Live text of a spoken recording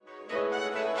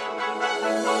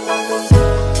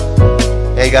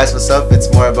Hey guys, what's up?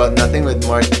 It's More About Nothing with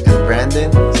Mark and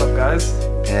Brandon. What's up, guys?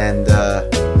 And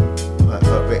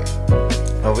wait,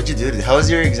 what'd you do? How was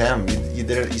your exam? You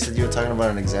did it. You said you were talking about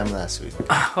an exam last week.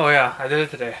 Oh yeah, I did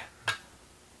it today.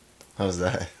 How was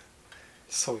that?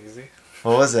 So easy.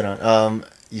 What was it on?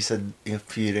 You said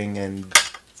computing and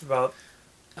It's about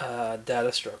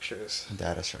data structures.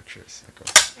 data structures.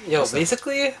 Okay. Yo, What's that?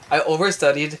 basically, I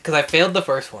overstudied because I failed the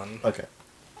first one. Okay.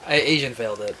 I Asian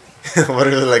failed it. What are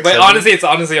they, like? But 70? it's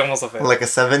honestly almost a fail. Like a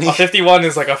 70? A 51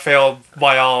 is like a fail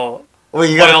by all.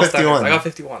 Wait, you by got all a 51. standards. I got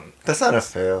 51, That's not a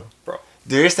fail. bro.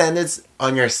 Do your standards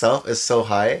on yourself is so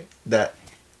high that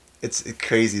it's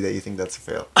crazy that you think that's a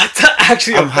fail. That's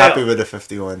actually I'm a fail. happy with the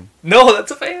 51. No, that's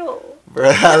a fail.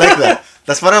 Bro, I like that.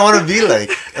 That's what I want to be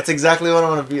like. That's exactly what I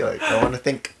want to be like. I want to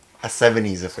think a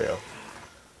 70 is a fail.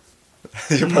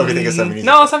 You probably think a 70 is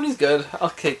No, 70's good. I'll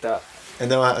take that. And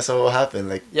then, so what happened?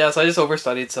 Like, Yeah, so I just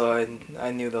overstudied, so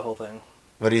I knew the whole thing.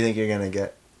 what do you think you're going to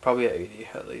get? Probably a 80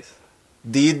 at least.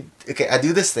 Okay, I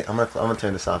do this thing. I'm gonna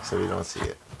turn this off so you don't see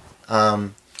it.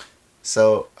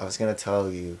 So I was gonna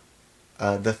tell you,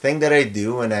 the thing that I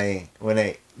do when I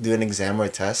do an exam or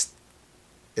test,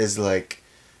 is like,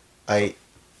 right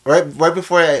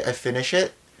before I finish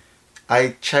it,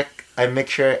 I make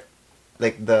sure,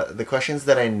 like the questions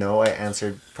that I know I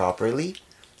answered properly.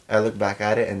 I look back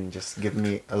at it and just give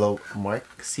me a low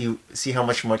mark. See how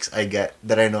much marks I get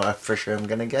that I know I for sure I'm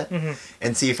gonna get,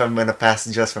 and see if I'm gonna pass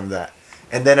just from that.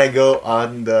 And then I go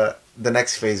on the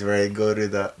next phase where I go to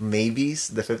the maybes,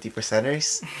 the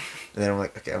 50%ers, and then I'm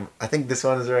like, okay, I think this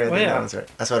one is right. I think that one's right.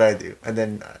 That's what I do. And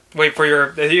then Wait,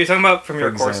 you're talking about from your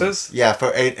exams. courses? Yeah,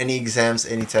 for any exams,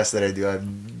 any tests that I do,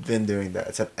 I've been doing that.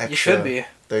 It's an extra You should be.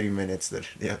 30 minutes that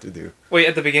you have to do. Wait,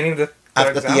 at the beginning of the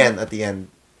At exam? the end.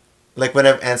 Like when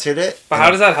I've answered it. But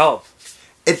how does that help?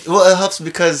 It helps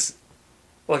because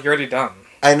Like, you're already done.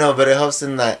 I know, but it helps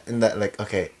in that like,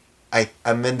 okay,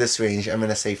 I'm in this range, I'm in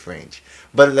a safe range.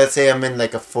 But let's say I'm in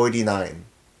like a 49,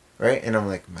 right? And I'm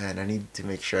like, man, I need to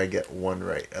make sure I get one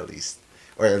right at least,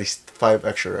 or at least 5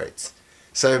 extra rights.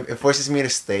 So it forces me to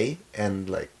stay and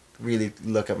like really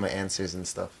look at my answers and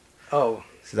stuff. Oh.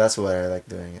 So that's why I like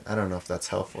doing it. I don't know if that's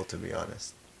helpful, to be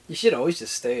honest. You should always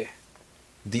just stay.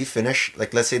 Do you finish,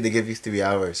 like, let's say they give you 3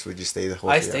 hours, would you stay the whole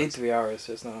 3 I hours? stayed 3 hours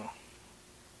just now.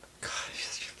 God,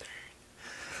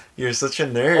 you're such a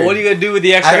nerd. Well, what are you gonna do with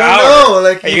the extra I hour? don't know.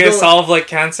 Like, Are you gonna solve like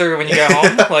cancer when you get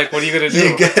home? Like, what are you gonna do?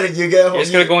 You get home. You're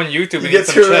just gonna go on YouTube and You eat get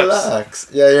some to chips. relax.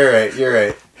 Yeah, you're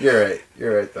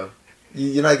right though.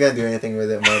 You're not gonna do anything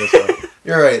with it, might as well.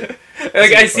 You're right.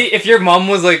 Like, I see if your mom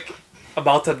was like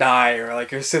about to die or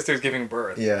like your sister's giving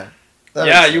birth. Yeah.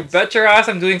 Yeah, you bet your ass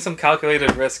I'm doing some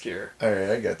calculated risk here. Alright,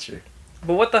 I got you.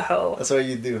 But what the hell? That's what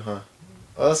you do, huh?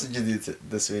 What else did you do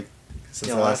this week? Since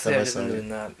Yo, the last time I I've saw been you. doing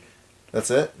that. That's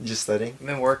it? Just studying? I've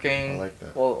been working. I like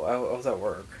that. Well, I was at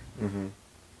work. Mm-hmm.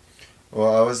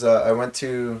 Well, I went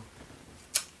to,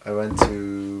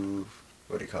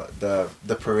 what do you call it?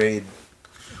 The parade.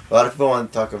 A lot of people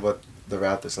want to talk about the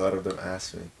Raptors. A lot of them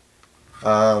ask me.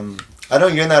 I know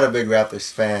you're not a big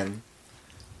Raptors fan,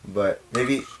 but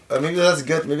maybe that's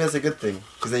good. Maybe that's a good thing,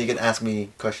 because then you can ask me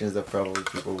questions that probably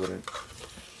people wouldn't,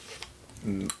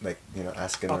 like,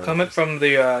 ask. I'll come it from the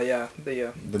yeah.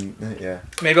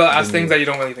 Maybe I'll ask The things new- that you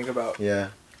don't really think about. Yeah.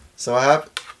 So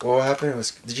what happened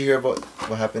was, did you hear about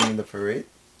what happened in the parade?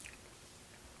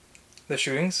 The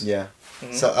shootings? Yeah.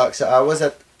 Mhm. So I was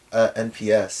at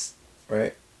NPS,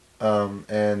 right?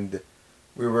 And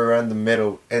we were around the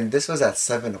middle, and this was at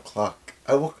 7:00.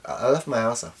 I left my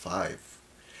house at 5.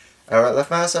 I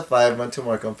left my house at 5. Went to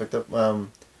Markham, picked up my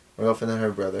girlfriend and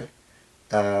her brother.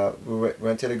 We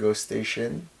went to the GO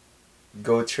station,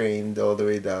 GO trained all the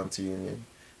way down to Union,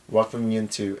 walked from Union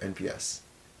to NPS,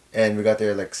 and we got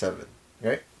there at like 7,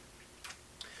 right?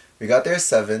 We got there at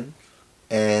 7,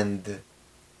 and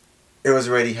it was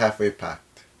already halfway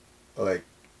packed. Like,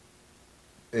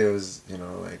 it was,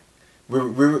 like, we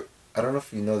were, I don't know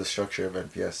if you know the structure of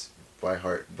NPS by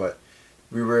heart, but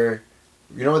we were,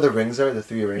 you know where the rings are, the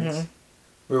 3 rings? Mhm.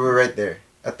 We were right there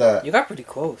at the. You got pretty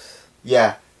close.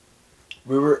 Yeah,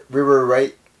 we were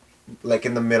right, like,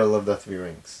 in the middle of the 3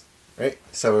 rings, right?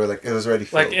 So we were like, it was already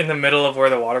filled. Like in the middle of where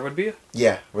the water would be?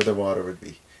 Yeah, where the water would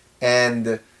be.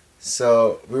 And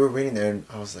so we were waiting there, and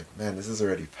I was like, man, this is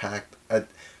already packed.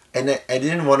 And I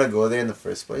didn't want to go there in the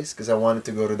first place because I wanted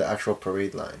to go to the actual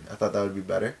parade line. I thought that would be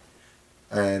better.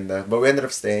 And but we ended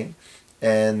up staying,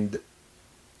 and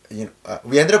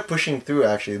we ended up pushing through.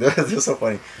 Actually, this was so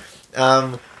funny.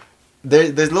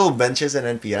 There's little benches in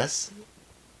NPS,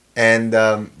 and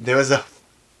there was a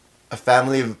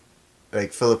family of,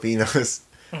 like, Filipinos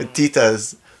with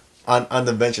titas on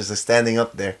the benches, like standing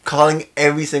up there, calling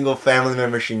every single family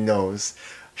member she knows.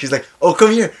 She's like, "Oh,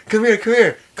 come here, come here, come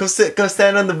here, come sit, come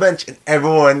stand on the bench." And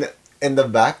everyone in the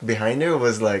back behind her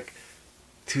was like,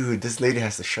 "Dude, this lady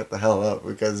has to shut the hell up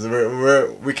because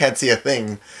we can't see a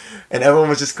thing," and everyone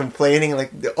was just complaining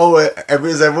like, "Oh,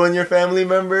 is everyone your family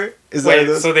member?"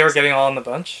 Wait, so they were getting all on the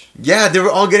bench? Yeah, they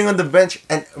were all getting on the bench,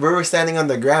 and we were standing on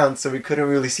the ground, so we couldn't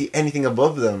really see anything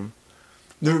above them.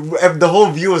 The whole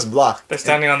view was blocked. They're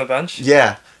standing on the bench?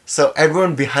 Yeah, so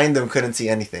everyone behind them couldn't see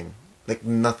anything, like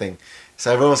nothing.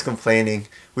 So everyone was complaining.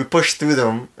 We pushed through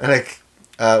them, and like,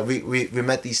 we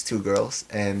met these two girls,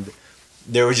 and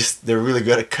they're really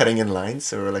good at cutting in lines.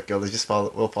 So we're like, yo,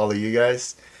 we'll follow you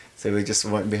guys. So we just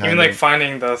went behind. Even like them.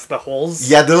 finding the holes.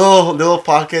 Yeah, the little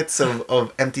pockets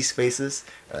of empty spaces,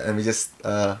 and we just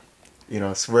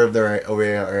swerved our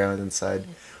way around inside.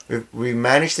 We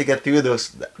managed to get through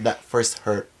that first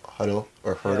hurdle.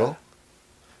 Yeah.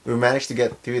 We managed to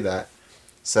get through that,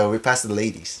 so we passed the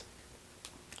ladies.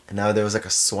 And now there was like a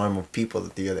swarm of people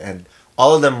at the other end.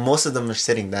 Most of them are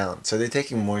sitting down, so they're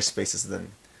taking more spaces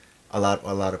than a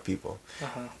lot of people.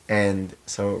 Uh-huh. And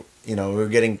so we were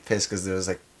getting pissed because there was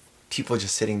like people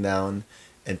just sitting down,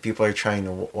 and people are trying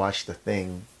to watch the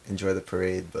thing, enjoy the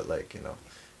parade, but like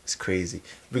it's crazy.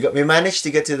 We managed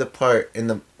to get to the part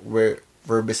where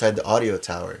we're beside the audio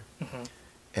tower, Mm-hmm.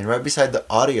 and right beside the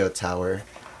audio tower,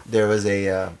 there was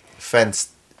a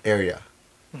fenced area,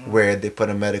 Mm-hmm. where they put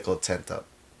a medical tent up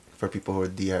for people who were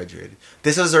dehydrated.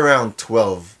 This was around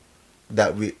 12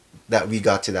 that we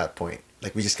got to that point.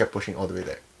 Like we just kept pushing all the way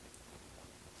there.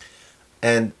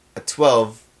 And at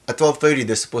 12:30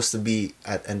 they're supposed to be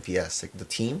at NPS. Like the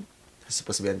team is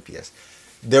supposed to be at NPS.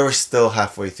 They were still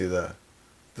halfway through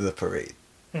the parade.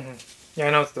 Mm-hmm. Yeah, I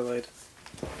know it's delayed.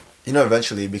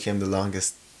 Eventually it became the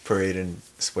longest parade in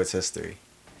sports history.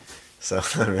 So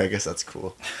I guess that's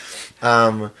cool.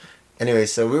 Anyway,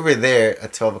 so we were there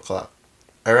at 12 o'clock.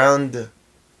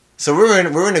 So we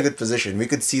were in a good position. We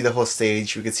could see the whole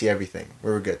stage. We could see everything. We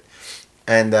were good.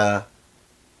 And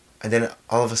then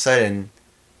all of a sudden,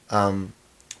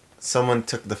 someone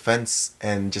took the fence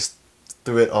and just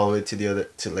threw it all the way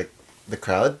to like the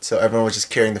crowd. So everyone was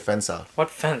just carrying the fence off. What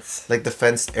fence? Like the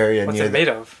fenced area. What's near it made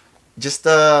of? Just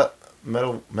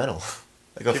metal.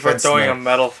 Like a People are fence. throwing a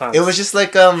metal fence. It was just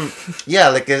like yeah,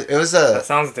 like it was a. That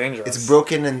sounds dangerous. It's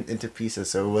broken into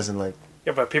pieces, so it wasn't like.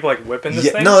 Yeah, but people like whipping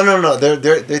this thing. No.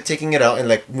 They're taking it out and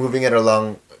like moving it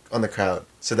along on the crowd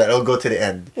so that it'll go to the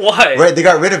end. Why? Right, they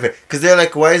got rid of it because they're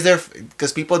like, why is there?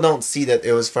 Because people don't see that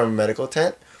it was from a medical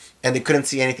tent, and they couldn't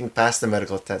see anything past the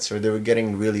medical tent, so they were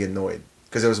getting really annoyed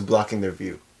because it was blocking their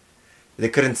view. They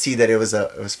couldn't see that it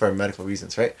was for medical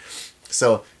reasons, right?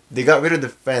 So they got rid of the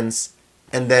fence,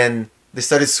 and then they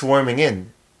started swarming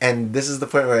in, and this is the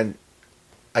point where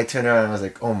I turned around and I was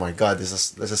like, oh my god,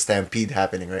 there's a stampede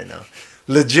happening right now.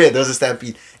 Legit, there was a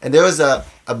stampede. And there was a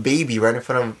baby right in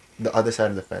front of the other side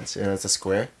of the fence. It's a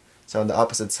square. So on the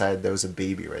opposite side, there was a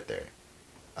baby right there.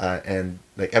 And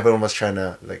like everyone was trying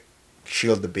to like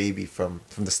shield the baby from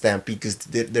the stampede because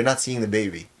they're not seeing the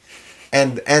baby.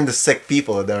 And the sick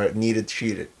people that needed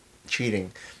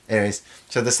treating. Anyways,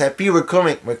 so the stampede were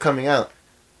coming out.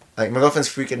 Like my girlfriend's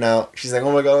freaking out. She's like,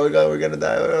 oh my god, we're gonna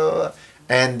die.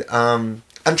 And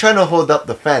I'm trying to hold up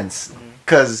the fence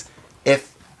because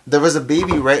if there was a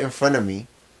baby right in front of me,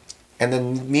 and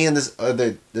then me and this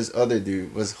other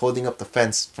dude was holding up the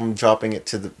fence from dropping it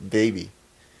to the baby.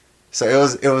 So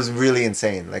it was really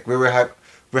insane. Like we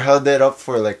held it up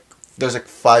for like there's like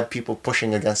 5 people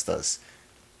pushing against us,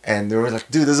 and they were like,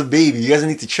 dude, there's a baby. You guys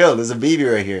need to chill. There's a baby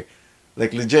right here,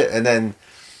 like legit. And then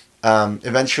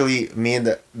eventually me and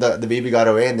the baby got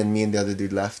away, and then me and the other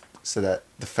dude left, so that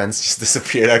the fence just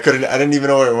disappeared. I didn't even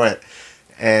know where it went.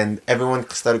 And everyone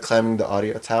started climbing the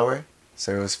audio tower,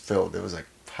 so it was filled. It was like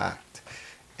packed.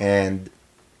 And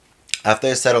after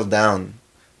it settled down,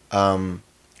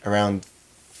 around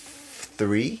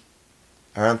 3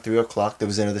 o'clock, there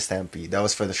was another stampede. That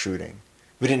was for the shooting.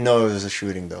 We didn't know it was a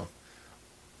shooting though,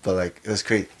 but like it was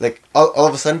crazy. Like all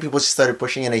of a sudden, people just started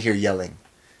pushing, and I hear yelling.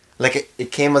 Like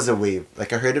it came as a wave.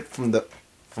 Like I heard it from the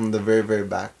very very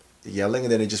back, yelling,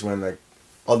 and then it just went like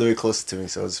all the way close to me.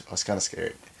 So I was kind of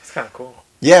scared. It's kind of cool.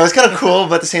 Yeah, it was kind of cool,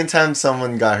 but at the same time,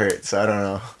 someone got hurt. So I don't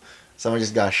know. Someone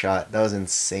just got shot. That was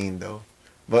insane, though.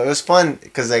 But it was fun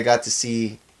because I got to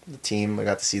see the team. I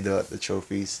got to see the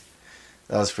trophies.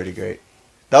 That was pretty great.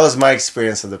 That was my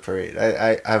experience of the parade.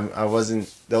 I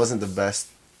wasn't. That wasn't the best.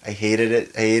 I hated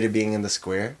it. I hated being in the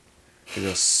square because it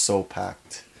was so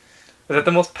packed. Was that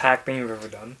the most packed thing you've ever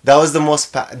done? That was the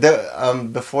most packed.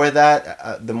 Before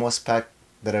that, the most packed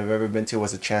that I've ever been to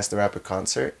was a Chance the Rapper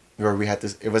concert. Where we had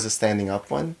this, it was a standing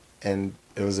up one, and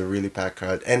it was a really packed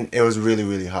crowd, and it was really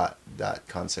really hot, that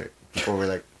concert. People were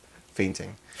like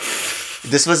fainting.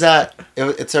 This was at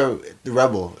it's a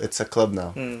Rebel. It's a club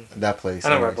now. That place. I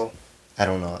know anyways. Rebel. I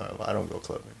don't know. I don't go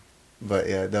clubbing, but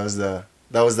yeah, that was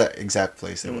the exact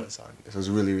place it was on. It was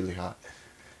really really hot,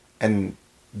 and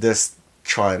this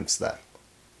triumphs that.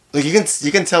 Like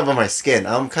you can tell by my skin.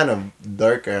 I'm kind of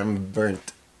darker. I'm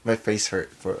burnt. My face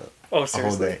hurt for a whole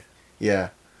Seriously? day. Yeah.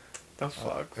 The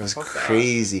fuck? It was Fuck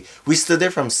crazy. We stood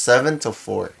there from 7 to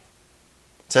 4.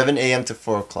 7 a.m. to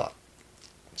 4 o'clock.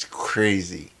 It's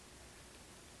crazy.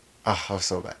 Oh, I was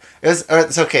so bad.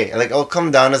 It's okay. Like, it'll come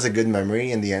down as a good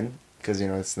memory in the end. Because,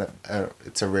 it's not,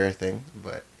 it's a rare thing.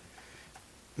 But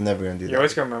I'm never going to do that. You're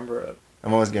always going to remember it.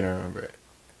 I'm always going to remember it.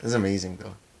 It was amazing,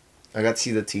 though. I got to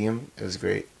see the team. It was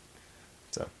great.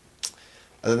 So,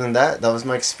 other than that, that was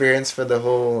my experience for the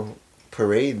whole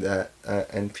parade at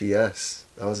NPS.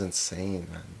 That was insane,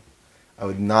 man. I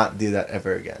would not do that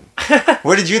ever again.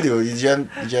 What did you do? Did you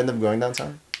end up going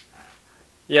downtown?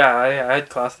 Yeah, I had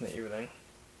class in the evening.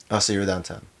 Oh, so you were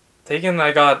downtown.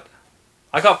 I got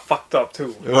fucked up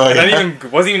too. Oh, and yeah? I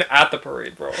wasn't even at the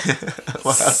parade, bro.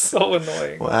 What happened? So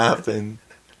annoying. What happened?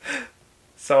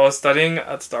 So I was studying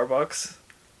at Starbucks.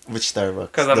 Which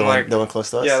Starbucks? 'Cause I'm the like- one, the one close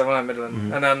to us? Yeah, the one at Midland.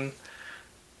 Mhm. And then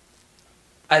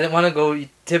I didn't want to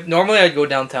go. Normally, I'd go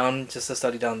downtown just to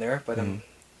study down there, but then,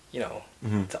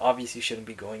 Mhm. it's obvious you shouldn't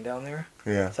be going down there.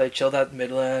 Yeah. So I chilled at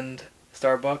Midland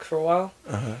Starbucks for a while,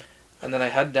 Uh-huh. and then I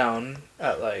head down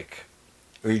at like.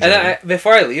 Were you And driving? then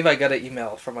before I leave, I got an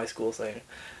email from my school saying,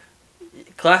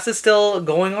 class is still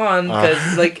going on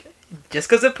because just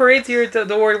because the parade's here, don't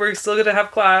worry, we're still gonna have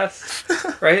class,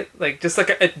 right? Like just like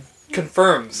it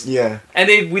confirms. Yeah. And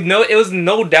we know it was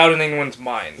no doubt in anyone's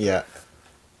mind. Yeah.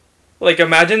 Like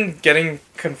imagine getting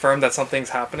confirmed that something's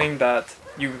happening that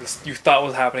you thought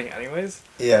was happening anyways.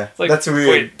 Yeah. Like, That's weird.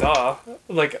 Wait, duh.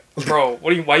 Like, bro,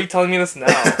 why are you telling me this now?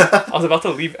 I was about to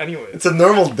leave anyways. It's a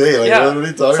normal day. Like, Yeah. what are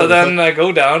you talking So about? then I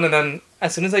go down, and then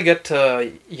as soon as I get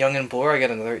to Young and Bloor, I get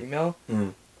another email.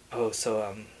 Mm. Oh,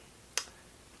 so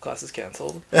class is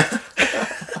canceled.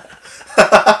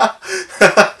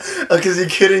 Because you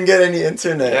couldn't get any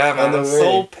internet Yeah, man, on the I'm way.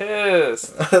 so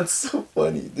pissed. That's so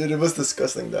funny. Dude, it was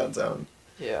disgusting downtown.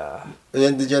 Yeah. And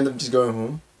then did you end up just going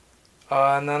home?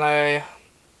 And then I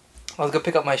was gonna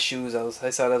pick up my shoes. I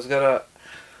said I was gonna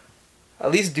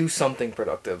at least do something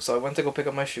productive. So I went to go pick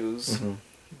up my shoes, Mm-hmm.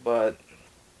 but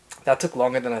that took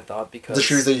longer than I thought because The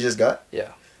shoes that you just got?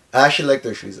 Yeah. I actually like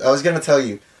those shoes. I was gonna tell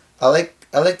you, I like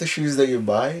the shoes that you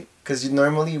buy because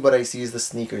normally what I see is the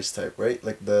sneakers type, right?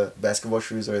 Like the basketball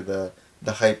shoes or the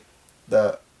hype,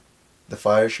 the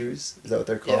fire shoes. Is that what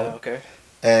they're called? Yeah. Okay.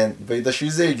 But the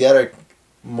shoes that you get are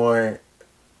more,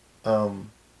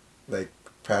 like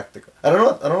practical. I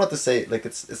don't know what to say. Like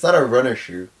it's not a runner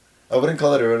shoe. I wouldn't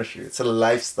call it a runner shoe. It's a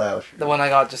lifestyle shoe. The one I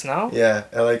got just now. Yeah,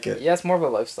 I like it. Yeah, it's more of a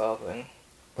lifestyle thing.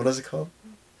 What is it called?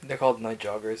 They're called night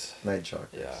joggers. Night jog.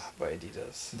 Yeah, by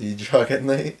Adidas. Do you jog at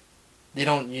night? They're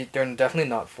definitely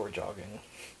not for jogging.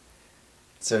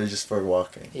 So just for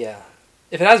walking. Yeah.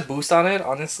 If it has Boost on it,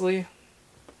 honestly,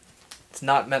 it's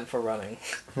not meant for running.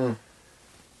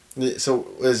 So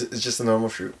it's just a normal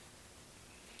shoe.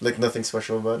 Like nothing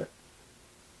special about it.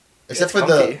 Except It's for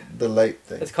comfy. the light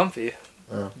thing. It's comfy.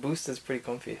 Oh. Boost is pretty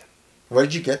comfy. Where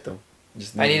did you get them?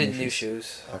 Just I needed new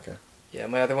shoes. Okay. Yeah,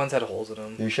 my other ones had holes in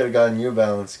them. You should have gotten New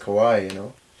Balance Kawhi, you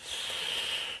know?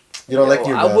 You don't like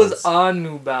New Balance. I was on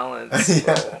New Balance.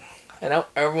 Yeah. Bro. And now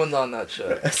everyone's on that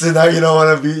shit. So now you don't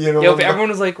want to be, you know? Yo, but everyone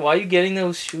was like, why are you getting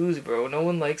those shoes, bro? No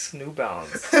one likes New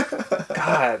Balance.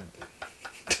 God.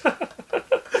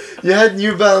 You had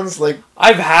New Balance, like...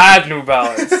 I've had New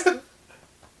Balance.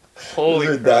 Holy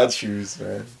Those are crap. dad shoes,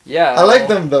 man. Yeah. I like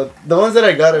them, though. The ones that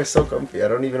I got are so comfy. I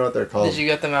don't even know what they're called. Did you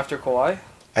get them after Kawhi?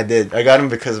 I did. I got them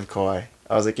because of Kawhi.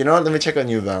 I was like, you know what? Let me check on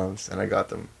New Balance. And I got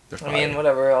them. They're fire. I mean,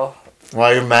 whatever.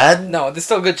 Why, you're mad? No, they're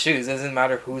still good shoes. It doesn't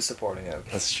matter who's supporting it.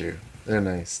 That's true. They're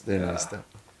nice. They're Yeah. nice, though.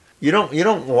 You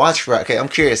don't watch... Okay, I'm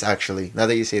curious, actually, now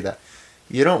that you say that.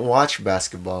 You don't watch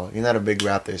basketball. You're not a big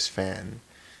Raptors fan.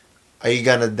 Are you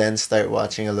gonna then start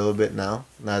watching a little bit now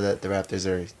that the Raptors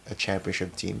are a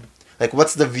championship team? Like,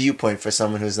 what's the viewpoint for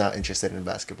someone who's not interested in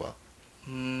basketball?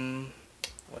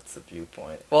 What's the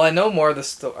viewpoint? Well, I know more of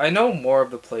the I know more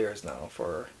of the players now.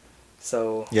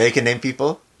 So Yeah, you can name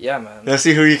people? yeah, man. Let's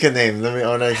see who you can name. I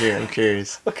want to hear. I'm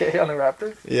curious. Okay, on the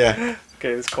Raptors. Yeah.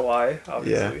 Okay, there's Kawhi,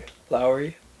 obviously.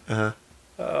 Lowry. Uh-huh.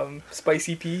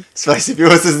 Spicy P. Spicy P.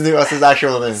 What's his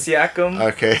actual name? Siakam.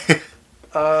 Okay.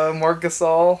 Marc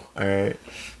Gasol. Alright.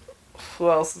 Who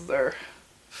else is there?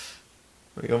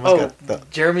 We almost got the...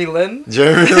 Jeremy Lin.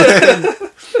 Jeremy Lin.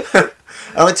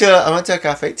 I went to a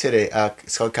cafe today.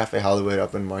 It's called Cafe Hollywood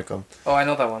up in Markham, Oh, I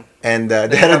know that one. and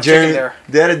They have chicken there.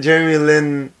 They had a Jeremy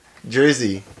Lin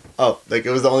jersey up. Like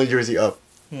it was the only jersey up.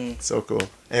 So cool.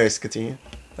 Anyways, continue.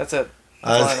 That's it.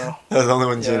 That's all I know. That's the only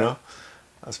ones you know.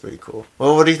 That's pretty cool.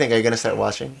 Well, what do you think? Are you gonna start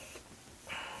watching?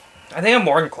 I think I'm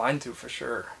more inclined to, for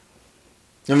sure.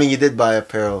 I mean, you did buy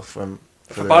apparel from.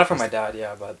 I bought it for my dad,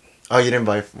 yeah, but. Oh, you didn't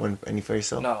buy any for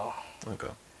yourself? No. Okay.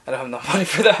 I don't have enough money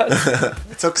for that.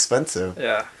 It's so expensive.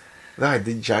 Yeah. No,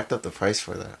 they jacked up the price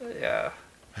for that. Yeah.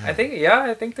 I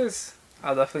think there's.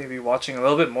 I'll definitely be watching a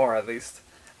little bit more at least.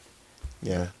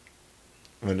 Yeah.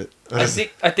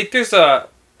 I think there's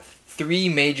 3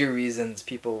 major reasons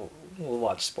people will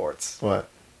watch sports. What?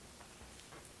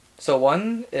 So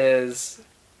one is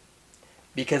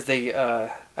because they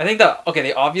I think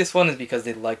the obvious one is because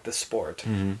they like the sport.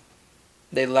 Mm-hmm.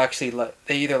 They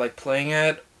either like playing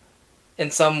it,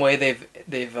 in some way they've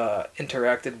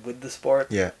interacted with the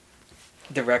sport. Yeah.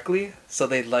 Directly, so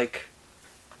they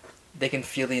can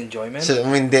feel the enjoyment. So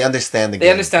I mean, they understand the game.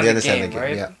 They understand the game,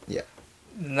 right? Yeah, yeah.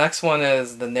 The next one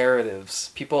is the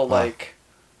narratives. People like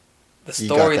the You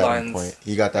got that on storylines. point.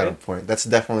 You got that on point. That's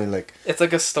definitely like it's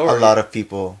like a story. a lot of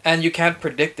people. And you can't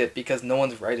predict it because no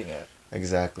one's writing it.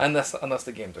 Exactly. Unless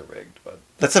the games are rigged, but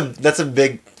that's a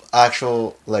big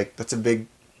actual like that's a big.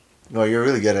 No, you're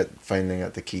really good at finding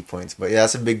out the key points, but yeah,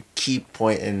 that's a big key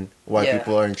point in why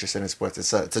people are interested in sports.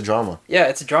 It's a drama. Yeah,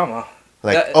 it's a drama.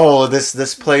 Like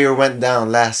this player went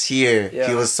down last year. Yeah.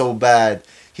 He was so bad.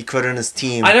 He quit on his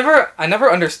team. I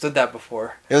never understood that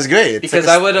before. It was great. It's because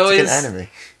like I would always like an anime.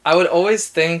 I would always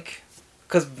think,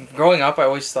 because growing up I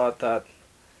always thought that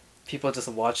people just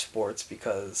watch sports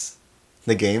because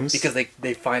the games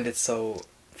they find it so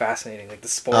fascinating, like the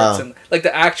sports and like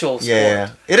the actual sport.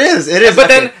 Yeah, it is. But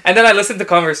then I listened to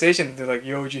conversations. They're like,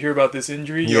 "Yo, did you hear about this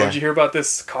injury? Yo, did you hear about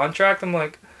this contract?" I'm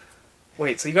like,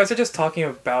 "Wait, so you guys are just talking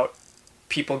about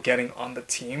people getting on the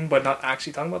team, but not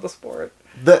actually talking about the sport?"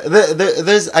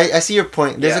 I see your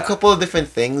point. There's a couple of different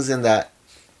things in that.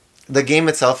 The game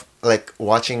itself, like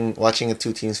watching the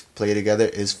two teams play together,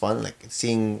 is fun. Like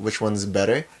seeing which one's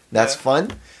better, that's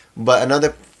fun. But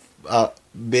another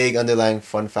big underlying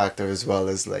fun factor as well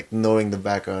is like knowing the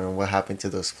background and what happened to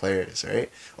those players, right?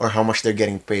 Or how much they're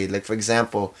getting paid. Like for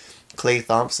example, Klay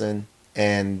Thompson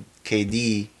and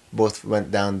KD both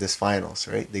went down this finals,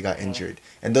 right? They got injured,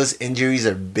 and those injuries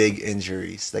are big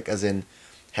injuries, like as in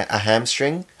a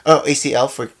hamstring, ACL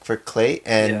for Klay,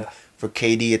 and for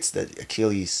KD it's the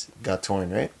Achilles got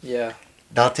torn, right? Yeah.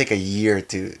 That'll take a year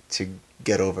to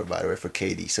get over, by the way, for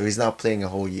KD. So he's not playing a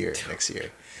whole year next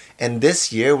year. And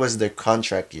this year was their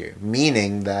contract year,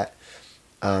 meaning that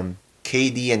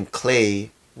KD and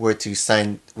Klay were to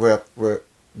sign. Were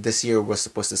this year was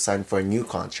supposed to sign for a new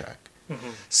contract. Mm-hmm.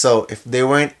 So if they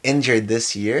weren't injured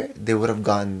this year, they would have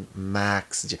gotten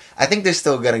max. I think they're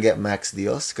still gonna get max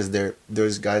deals because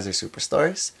those guys are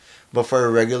superstars. But for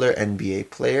a regular NBA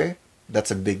player,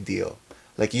 that's a big deal.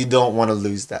 Like you don't want to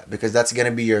lose that because that's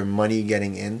gonna be your money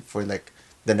getting in for like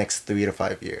the next 3 to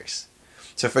 5 years.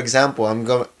 So for example,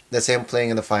 let's say I'm playing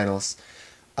in the finals.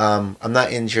 I'm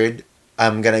not injured.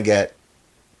 I'm gonna get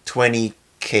 20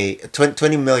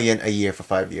 million a year for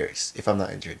 5 years if I'm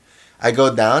not injured. I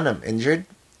go down, I'm injured.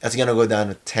 That's gonna go down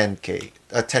to 10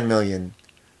 million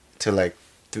to like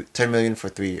 10 million for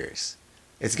 3 years.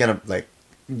 It's gonna like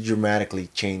dramatically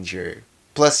change your.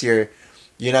 Plus you're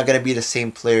not gonna be the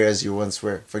same player as you once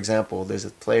were. For example, there's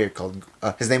a player called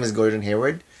his name is Gordon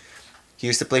Hayward. He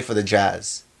used to play for the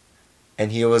Jazz,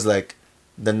 and he was like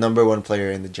the number 1 player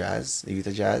in the Jazz, the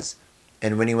Utah Jazz.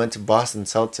 And when he went to Boston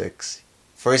Celtics,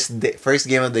 first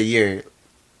game of the year,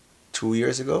 2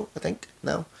 years ago, I think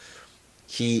now,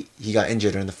 he got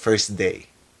injured on the first day.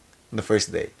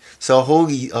 So a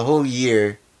whole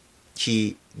year,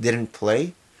 he didn't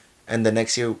play, and the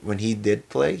next year when he did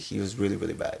play, he was really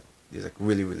really bad. He was like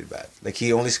really really bad. Like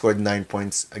he only scored 9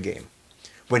 points a game,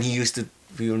 when he used to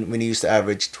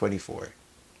average 24.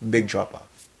 Big drop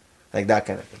off, like that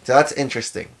kind of thing. So that's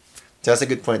interesting. So that's a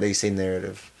good point that you say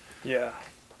narrative. Yeah.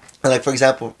 And like for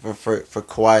example, for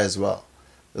Kawhi as well.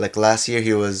 Like last year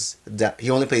he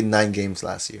only played 9 games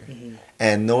last year,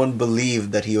 and no one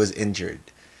believed that he was injured.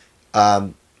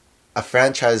 A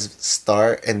franchise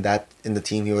star in the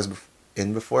team he was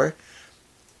in before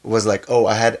was like, oh,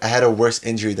 I had a worse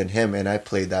injury than him, and I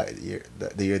played that year,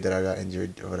 the year that I got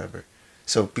injured or whatever.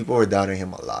 So people were doubting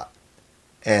him a lot,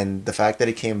 and the fact that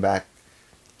he came back,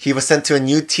 he was sent to a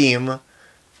new team,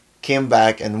 came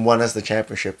back and won us the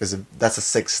championship that's a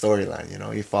sick storyline, you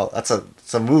know.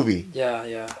 It's a movie.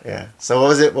 Yeah. So what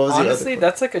was it? Honestly,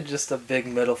 that's like just a big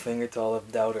middle finger to all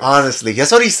of doubters. Honestly,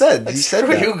 that's what he said. Like, he said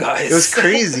screw that. you guys. It was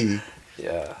crazy.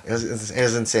 Yeah. It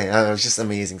was insane. It was just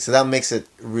amazing. So that makes it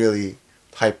really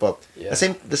hype up. Yeah.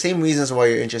 The same reasons why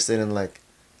you're interested in like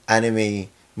anime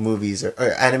movies or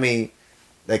anime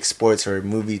like sports or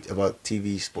movie about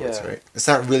TV sports, Yeah. right? It's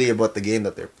not really about the game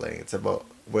that they're playing. It's about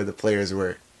where the players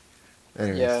were.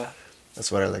 Anyways, Yeah.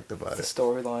 that's what I liked about The it.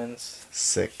 storylines.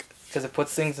 Sick. Because it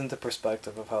puts things into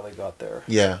perspective of how they got there.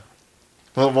 Yeah.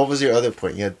 Well, what was your other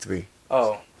point? You had 3.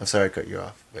 Oh. I'm sorry I cut you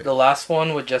off. Wait. The last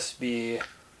one would just be...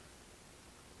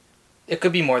 It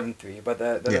could be more than 3, but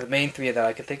the main 3 that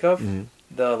I could think of. Mm-hmm.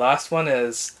 The last one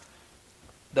is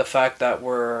the fact that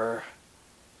we're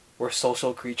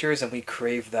social creatures and we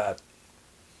crave that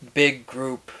big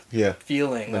group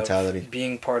feeling mentality of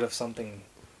being part of something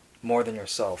more than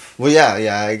yourself. Well,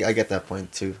 yeah, I get that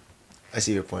point too. I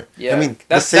see your point. Yeah, I mean,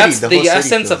 that's the the whole city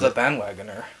essence of feels the it.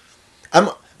 bandwagoner.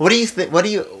 What do you think? What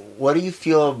do you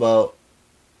feel about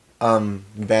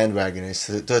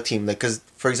bandwagoners to a team? Like, because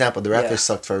for example, the Raptors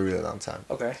sucked for a really long time.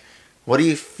 Okay. What do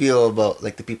you feel about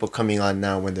like the people coming on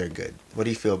now when they're good? What do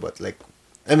you feel about like?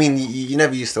 I mean, you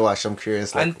never used to watch. So I'm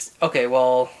curious. Like, okay,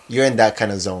 well, you're in that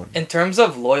kind of zone. In terms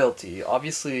of loyalty,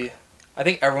 obviously, I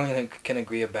think everyone can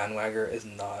agree a bandwagoner is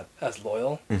not as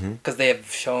loyal because they have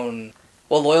shown.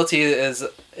 Well, loyalty is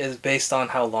based on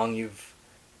how long you've.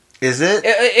 Is it?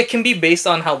 It can be based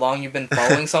on how long you've been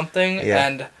following something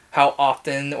and how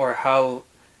often or how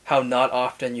not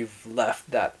often you've left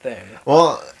that thing.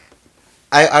 Well,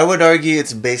 I would argue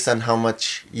it's based on how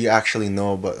much you actually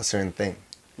know about a certain thing.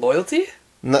 Loyalty?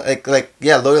 No, like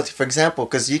loyalty. For example,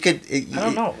 because you could. I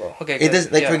don't know, bro. Okay. It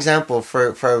is like for example,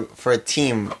 for a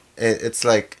team, it's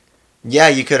like, yeah,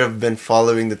 you could have been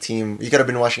following the team. You could have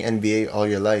been watching NBA all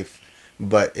your life,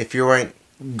 but if you weren't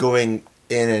going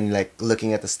in and like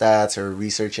looking at the stats or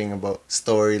researching about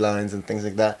storylines and things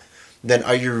like that, then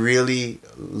are you really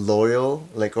loyal?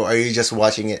 Like, or are you just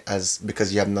watching it as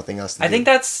because you have nothing else to do?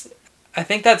 I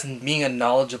think that's being a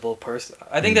knowledgeable person.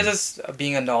 I think that's just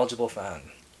being a knowledgeable fan.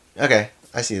 Okay,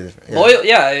 I see this. Yeah. Loyal,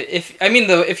 yeah. If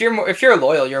you're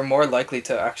loyal, you're more likely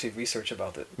to actually research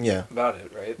about it. Yeah. About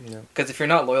it, right? Yeah. Because if you're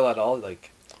not loyal at all,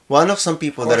 like. Well, I know some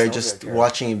people that are just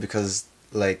watching it because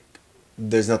like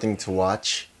there's nothing to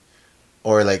watch,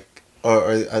 or like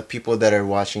or people that are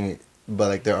watching it but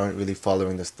like they aren't really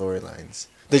following the storylines.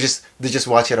 They just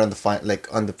watch it on the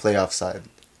on the playoff side.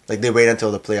 Like they wait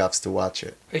until the playoffs to watch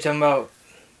it. Are you talking about?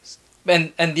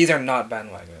 And these are not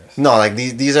bandwagoners. No, like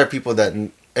these are people that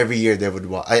every year they would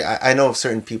watch. I know of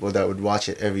certain people that would watch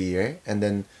it every year and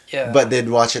then but they'd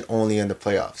watch it only in the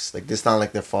playoffs. Like it's not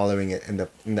like they're following it in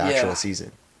the actual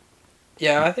season.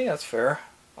 Yeah, I think that's fair.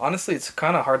 Honestly, it's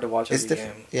kind of hard to watch every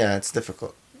game. Yeah, it's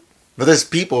difficult. But there's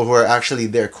people who are actually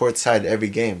there courtside every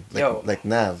game, like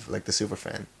Nav, like the super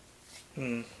fan.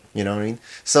 Mm. You know what I mean?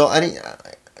 So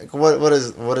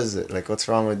what is it like? What's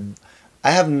wrong with?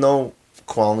 I have no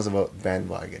qualms about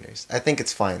bandwagoners. I think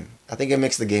it's fine. I think it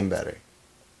makes the game better.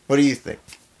 What do you think?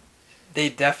 They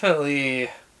definitely,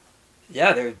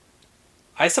 they're.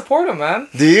 I support them, man.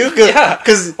 Do you?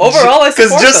 Because overall, I support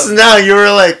them. Because just now you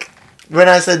were like, when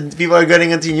I said people are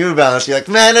getting into New Balance, you're like,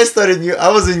 man, I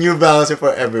was in New Balance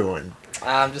before everyone.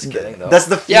 I'm just kidding, though. That's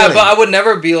the feeling. Yeah, but I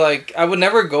would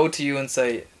never go to you and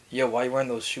say, yo, why are you wearing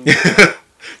those shoes?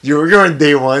 You were wearing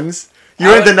day ones. You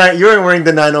weren't wearing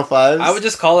the 905s. I would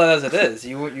just call it as it is.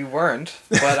 You weren't,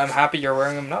 but I'm happy you're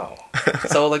wearing them now.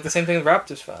 So like the same thing with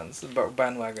Raptors fans,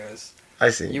 bandwagoners.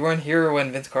 I see. You weren't here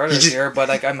when Vince Carter was here, but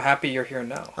like I'm happy you're here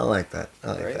now. I like that.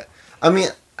 I mean,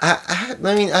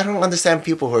 I don't understand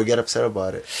people who get upset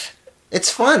about it.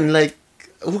 It's fun. Like,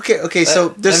 who cares? Okay, so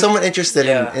there's someone interested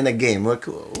in a game. Who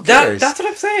cares? That's what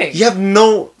I'm saying.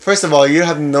 First of all, you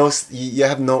have no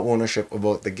ownership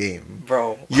about the game,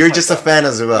 bro. You're just a fan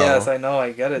as well. Yes, I know.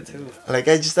 I get it too. Like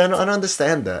I don't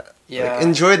understand that. Yeah.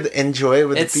 Like, enjoy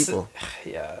with the people.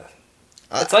 Yeah.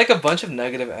 It's like a bunch of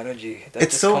negative energy that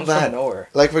it's just so comes bad. from nowhere.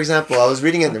 Like for example, I was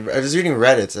reading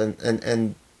Reddit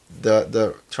and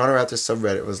the Toronto Raptors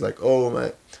subreddit was like, oh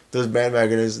my, those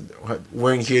bandwagoners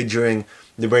weren't here during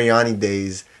the Biryani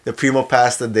days, the Primo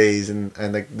Pasta days, and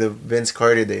like the Vince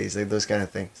Carter days, like those kind of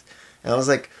things. And I was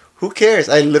like, who cares?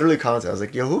 I literally commented. I was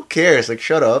like, yo, who cares? Like,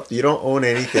 shut up. You don't own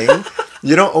anything.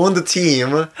 You don't own the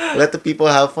team. Let the people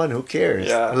have fun. Who cares?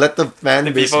 Yeah. Let the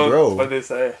fan base grow. What did they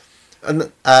say?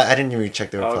 I didn't even check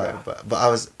the reply, okay.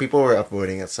 but people were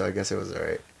upvoting it, so I guess it was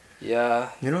alright. Yeah.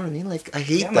 You know what I mean? Like, I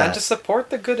hate that. Man, just support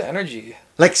the good energy.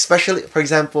 Like, especially, for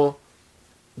example,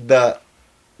 the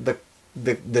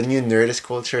new nerdist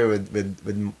culture with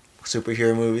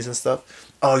superhero movies and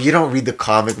stuff. Oh, you don't read the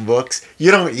comic books.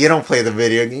 You don't play the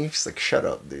video games. Just like, shut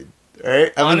up, dude.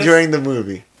 Alright? I'm enjoying the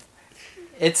movie.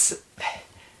 It's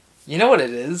You know what it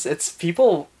is? It's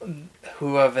people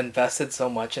who have invested so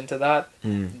much into that.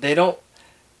 They don't.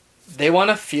 They want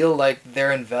to feel like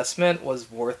their investment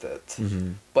was worth it.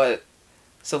 Mm-hmm. But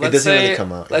so It let's doesn't say really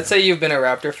come out. let's say you've been a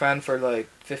Raptor fan for like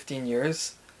 15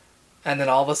 years, and then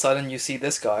all of a sudden you see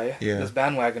this guy, this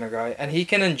bandwagoner guy, and he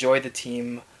can enjoy the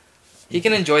team. He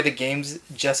can enjoy the games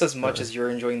just as much as you're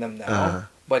enjoying them now,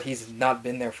 but he's not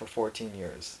been there for 14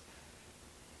 years.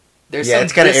 There's some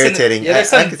it's kind of irritating. Yeah, there's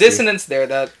some dissonance there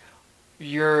that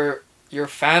your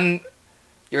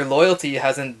loyalty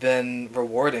hasn't been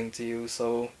rewarding to you,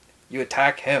 so you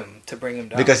attack him to bring him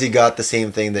down. Because he got the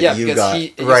same thing that you got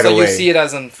right so away. You see it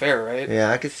as unfair, right?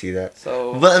 Yeah, I could see that.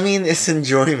 So, but I mean, it's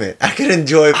enjoyment. I could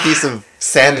enjoy a piece of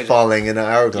sand falling in an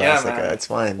hourglass. Yeah, it's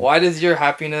fine. Why does your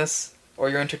happiness or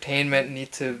your entertainment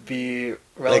need to be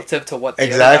relative to what the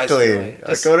exactly? other guy's doing?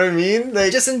 Like, what I mean?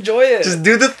 Like, just enjoy it. Just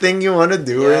do the thing you want to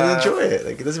do and enjoy it.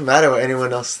 Like, it doesn't matter what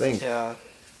anyone else thinks. Yeah.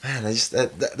 Man,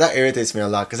 that irritates me a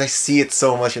lot because I see it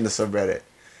so much in the subreddit.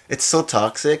 It's so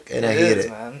toxic, and I hate it.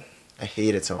 Man. I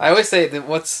hate it so much. I always say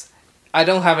that I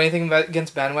don't have anything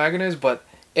against bandwagoners, but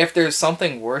if there's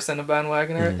something worse than a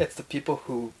bandwagoner, it's the people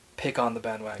who pick on the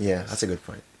bandwagoners. Yeah, that's a good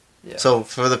point. Yeah. So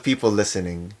for the people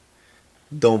listening,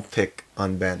 don't pick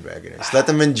on bandwagoners. Let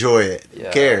them enjoy it. Yeah.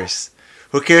 Who cares?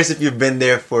 Who cares if you've been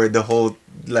there for the whole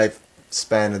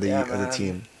lifespan of the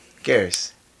team? Who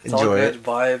cares? It's all good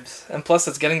vibes, and plus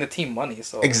it's getting the team money.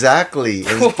 So exactly,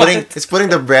 it's putting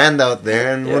the brand out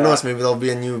there, and who knows? Maybe there'll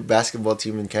be a new basketball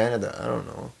team in Canada. I don't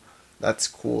know. That's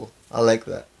cool. I like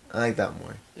that. I like that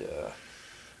more. Yeah.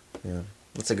 Yeah,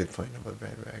 that's a good point about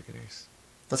bandwagoners.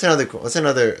 What's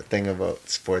another thing about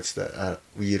sports that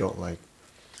you don't like?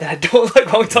 I don't like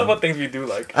when we talk about things we do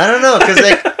like. I don't know,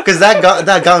 cause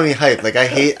that got me hyped. Like I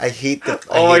hate the.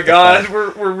 Oh my god,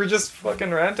 we're just fucking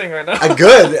ranting right now.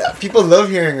 Good. People love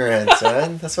hearing rants,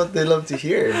 man. That's what they love to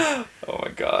hear. Oh my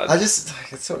god. It's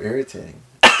so irritating.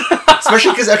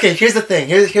 Especially because here's the thing.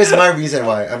 Here's my reason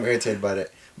why I'm irritated by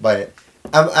it.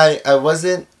 I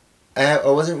wasn't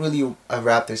really a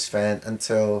Raptors fan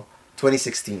until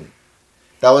 2016.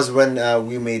 That was when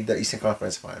we made the Eastern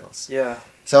Conference Finals. Yeah.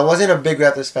 So I wasn't a big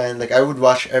Raptors fan. Like I would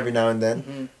watch every now and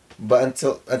then, but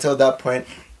until that point,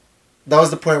 that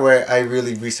was the point where I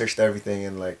really researched everything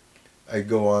and like I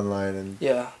go online and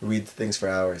read things for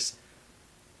hours.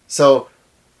 So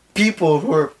people who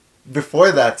were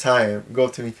before that time go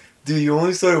up to me, dude, you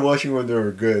only started watching when they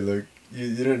were good. Like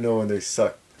you didn't know when they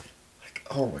sucked. Like,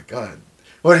 oh my god,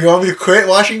 what, you want me to quit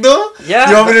watching though? Yeah.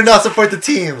 You want me to not support the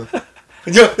team?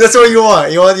 That's what you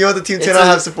want. You want the team to not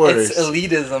have supporters. It's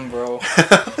elitism, bro.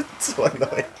 It's so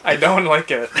annoying. I don't like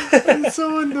it. It's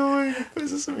so annoying. It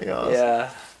pisses me off.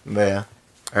 Yeah. But yeah.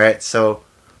 Alright, so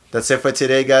that's it for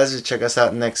today, guys. Check us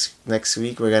out next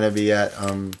week. We're gonna be at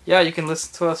Yeah, you can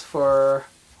listen to us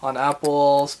on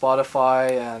Apple,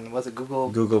 Spotify, and what's it, Google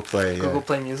Play. Google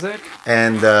Play Music.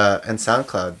 And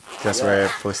SoundCloud. That's where I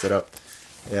posted up.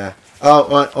 Yeah.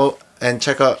 Oh, and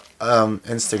check out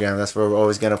Instagram. That's where we're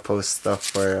always gonna post stuff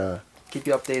for keep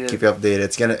you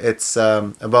updated. It's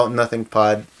About Nothing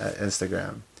Pod at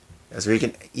Instagram. So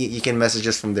you can message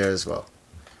us from there as well,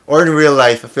 or in real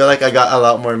life. I feel like I got a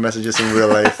lot more messages in real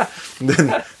life than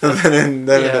in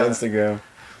Instagram.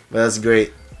 But that's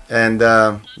great. And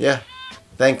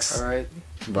thanks. All right.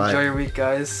 Bye. Enjoy your week,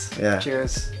 guys. Yeah.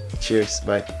 Cheers. Cheers.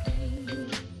 Bye.